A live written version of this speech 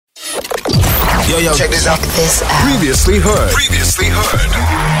Yo, check this out. Previously heard.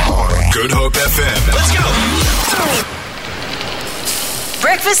 Good Hope FM. Let's go.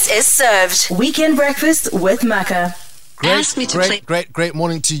 Breakfast is served. Weekend breakfast with Maka. Great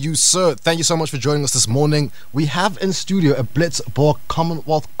morning to you, sir. Thank you so much for joining us this morning. We have in studio a Blitzboks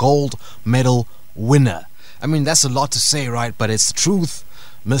Commonwealth gold medal winner. I mean, that's a lot to say, right? But it's the truth.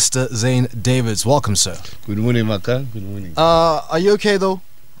 Mr. Zain Davids, welcome, sir. Good morning, Maka. Good morning. Are you okay, though?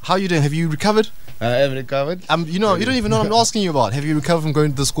 How are you doing? Have you recovered? I have recovered. You don't even know what I'm asking you about. Have you recovered from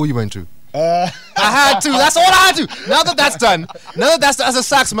going to the school you went to? I had to. That's all I had to. Now that that's done, as a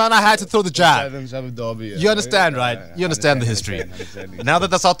sax man, I had to throw the jab. You understand, right? You understand the history. Now that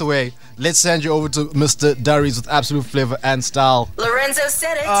that's out the way, let's send you over to Mr. Davids with absolute flavor and style. Lorenzo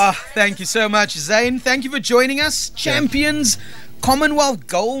said it. Thank you so much, Zain. Thank you for joining us. Champions, Commonwealth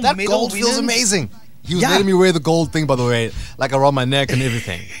gold medal. That gold feels amazing. He was letting me wear the gold thing, by the way, like around my neck and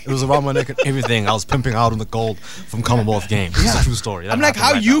everything. It was around my neck and everything. I was pimping out on the gold from Commonwealth games. It's a true story. I'm like,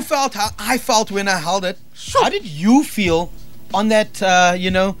 how you felt, how I felt when I held it. How did you feel on that,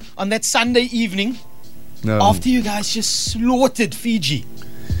 on that Sunday evening after you guys just slaughtered Fiji?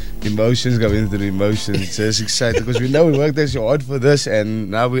 Emotions go into the emotions. It's just exciting because we know we worked so hard for this,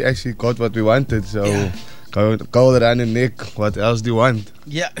 and now we actually got what we wanted. So. Gold around the neck. What else do you want?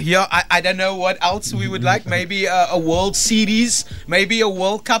 Yeah. I don't know what else we would like. Maybe a World Series, maybe a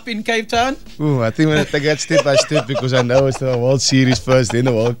World Cup in Cape Town. I think we're going to take that step by step because I know it's the World Series first, then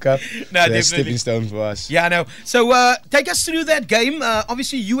the World Cup. No, definitely. Stepping stone for us. Yeah, I know. So take us through that game.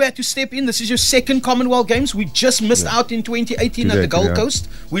 Obviously, you had to step in. This is your second Commonwealth Games. We just missed out in 2018 at the Gold Coast.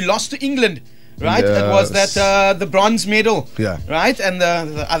 We lost to England. Right, it was that the bronze medal. Yeah. Right, and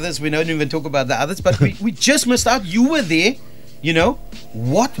the others, we don't even talk about the others, but we just missed out. You were there,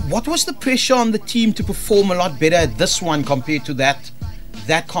 What was the pressure on the team to perform a lot better at this one compared to that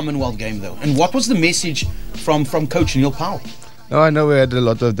Commonwealth game, though? And what was the message from Coach Neil Powell? No, I know we had a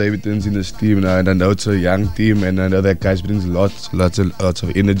lot of Davidsons in this team now, and I know it's a young team, and I know that guys brings lots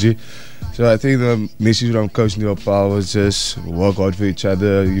of energy. So I think the message from Coach Neil Powell was just work hard for each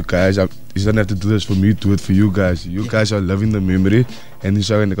other. You guys, you don't have to do this for me, do it for you guys. You guys are loving the memory, and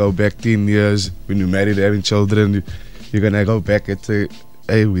you're going to go back 10 years when you're married, having children. You're going to go back and say,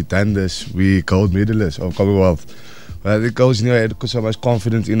 hey, we done this. We gold medalists of Commonwealth. But I think Coach Neil had so much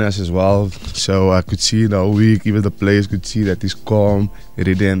confidence in us as well. So I could see the whole week, even the players could see that he's calm,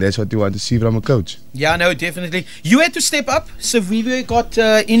 ready, and that's what you want to see from a coach. Yeah, no, definitely. You had to step up. Savive got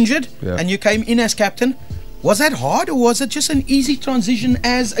injured, and you came in as captain. Was that hard, or was it just an easy transition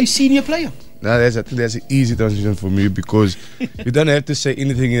as a senior player? No, I think that's an easy transition for me because you don't have to say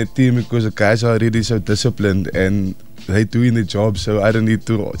anything in the team because the guys are already so disciplined and they're doing the job, so I don't need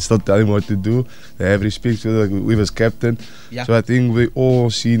to still tell them what to do. They have respect for we as captain. Yeah. So I think we're all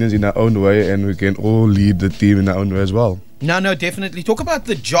seniors in our own way and we can all lead the team in our own way as well. No, definitely. Talk about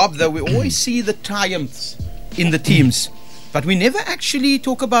the job, though. We always see the triumphs in the teams, but we never actually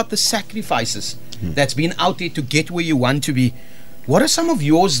talk about the sacrifices that's been out there to get where you want to be. What are some of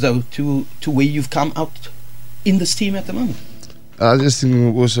yours, though, to where you've come out in this team at the moment? I just think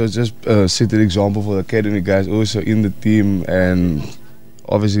we also just set an example for the academy guys also in the team, and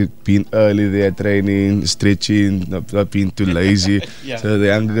obviously being early there, training, stretching, not being too lazy. So the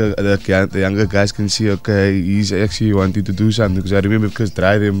younger guys can see, okay, he's actually wanting to do something. Because I remember Chris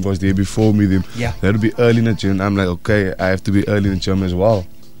Dryden was there before me. They would be early in the gym. I'm like, okay, I have to be early in the gym as well.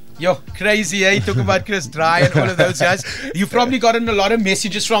 Yo, crazy, eh? Talk about Chris Dry and all of those guys. You've probably gotten a lot of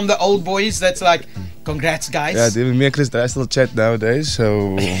messages from the old boys that's like, congrats, guys. Yeah, me and Chris Dry still chat nowadays,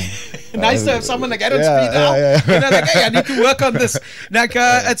 so... Nice to have someone like that on speed now. Yeah. Like, hey, I need to work on this. Like,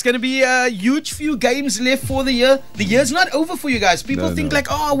 it's going to be a huge few games left for the year. The year's not over for you guys. People think like,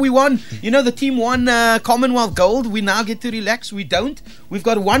 oh, we won. The team won Commonwealth gold. We now get to relax. We don't. We've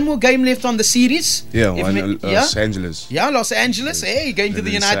got one more game left on the series. Los Angeles. Yeah, Los Angeles. Hey, going to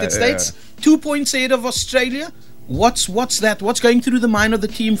the United States. 2 points ahead of Australia. What's that? What's going through the mind of the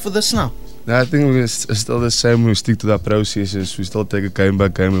team for this now? No, I think we're still the same. We stick to our processes. We still take it game by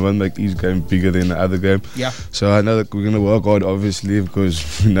game. We won't make each game bigger than the other game. Yeah. So I know that we're going to work hard, obviously,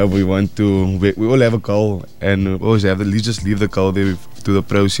 because we know we want to. We all have a goal, and we always have to just leave the goal there to the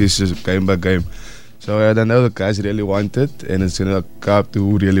processes game by game. So I don't know, the guys really want it, and it's going to come up to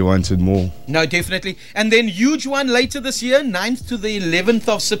who really wants it more. No, definitely. And then huge one later this year, 9th to the 11th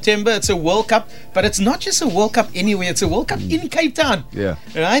of September. It's a World Cup, but it's not just a World Cup anywhere. It's a World Cup in Cape Town. Yeah.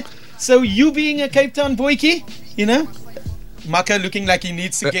 Right? So you being a Cape Town boykie, Maka looking like he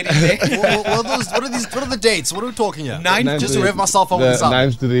needs to get in there. What are the dates? What are we talking here? Just to rev myself over the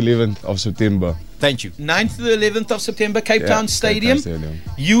 9th to the 11th of September. Thank you. 9th to the 11th of September, Cape Town Stadium.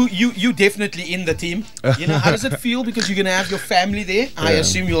 You definitely in the team. You know, how does it feel? Because you're going to have your family there. I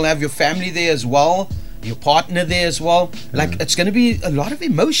assume you'll have your family there as well. Your partner there as well. Like, it's going to be a lot of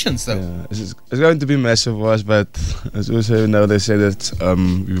emotions, though. Yeah, it's going to be massive for us, but as also now they say that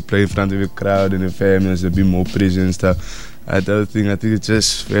we play in front of a crowd and your family, there'll be more presence stuff. I think it's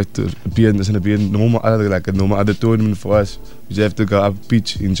just we have to be in a normal other tournament for us. We just have to go up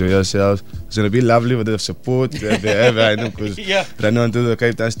pitch, enjoy ourselves. It's gonna be lovely with the support that we have. I know because right now into the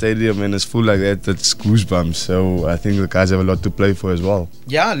Cape Town Stadium and it's full like that. That's goosebumps. So I think the guys have a lot to play for as well.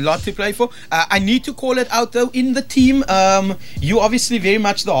 Yeah, a lot to play for. I need to call it out though. In the team, you obviously very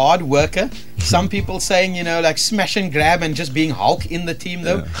much the hard worker. Some people saying, you know, like smash and grab and just being Hulk in the team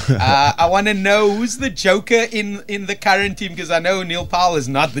though. I want to know who's the joker in the current team, because I know Neil Powell is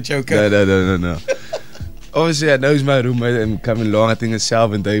not the joker. No. Obviously, I know he's my roommate and coming along. I think it's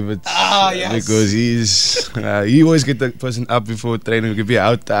Zain Davids. Yes. Because he always get the person up before training. He could be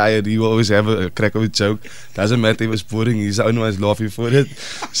out tired. He will always have a crack of a joke. Doesn't matter if it's boring. He's the only one laughing for it.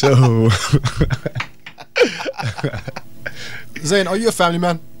 So, Zain, are you a family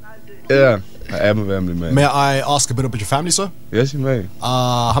man? Yeah, I am a family man. May I ask a bit about your family, sir? Yes, you may.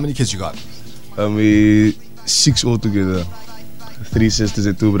 How many kids you got? We 6 altogether. 3 sisters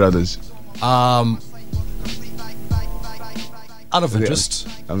and 2 brothers. Out of interest,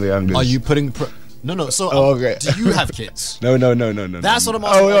 I'm the youngest. are you putting... No. So, okay. do you have kids? No. That's what I'm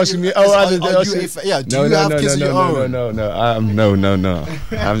asking. Do you have kids of your own? No.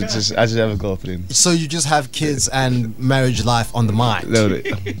 I just have a girlfriend. So you just have kids and marriage life on the mind? No.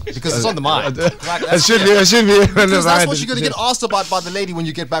 Because it's on the mind. It should be on the mind. That's what you're going to get asked about by the lady when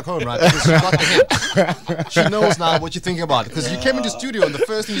you get back home, right? Because she got the hint. She knows now what you're thinking about. Because you came into the studio and the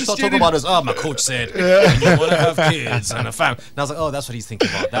first thing you start talking about is, my coach said, you want to have kids and a family. And I was like, that's what he's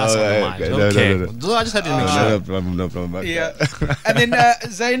thinking about. That's on the mind. Okay. No. I just had to make sure. No problem. Yeah. And then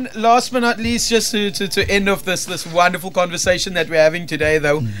Zain, last but not least, just to end off this wonderful conversation that we're having today,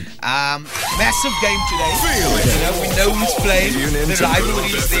 though. Massive game today. You know, we know who's playing. The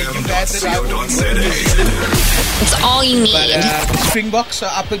rivalry is there. You've had the rivalry. It's all you need. But Springboks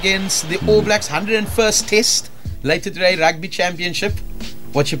are up against the All Blacks 101st Test later today, Rugby Championship.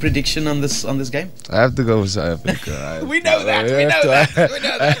 What's your prediction on this game? I have to go with South Africa. We know that.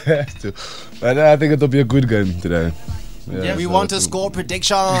 But I think it'll be a good game today. We want a score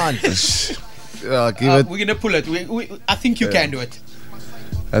prediction. We're gonna pull it. I think you can do it.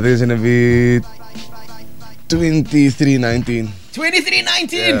 I think it's gonna be 23-19.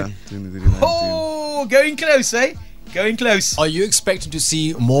 23-19. Yeah, 23-19. Oh, going close, eh? Going close. Are you expecting to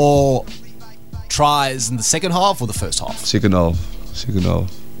see more tries in the second half or the first half? Second half.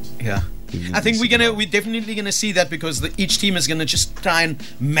 Yeah. I think we're definitely gonna see that, because each team is gonna just try and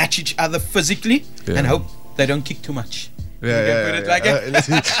match each other physically and hope they don't kick too much. Yeah.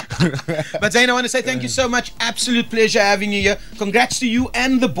 But Zain, I want to say thank you so much. Absolute pleasure having you here. Congrats to you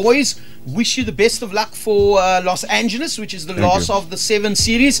and the boys. Wish you the best of luck for Los Angeles, which is the last of the 7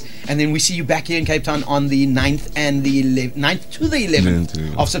 series, and then we see you back here in Cape Town on the 9th and the 9th to the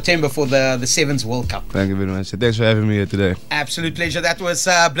 11th of September for the Sevens World Cup. Thank you very much. Thanks for having me here today. Absolute pleasure. That was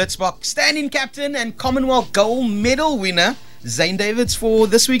Blitzboks stand-in captain and Commonwealth gold medal winner Zain Davids for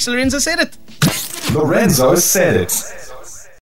this week's Lorenzo Said It. Lorenzo Said It.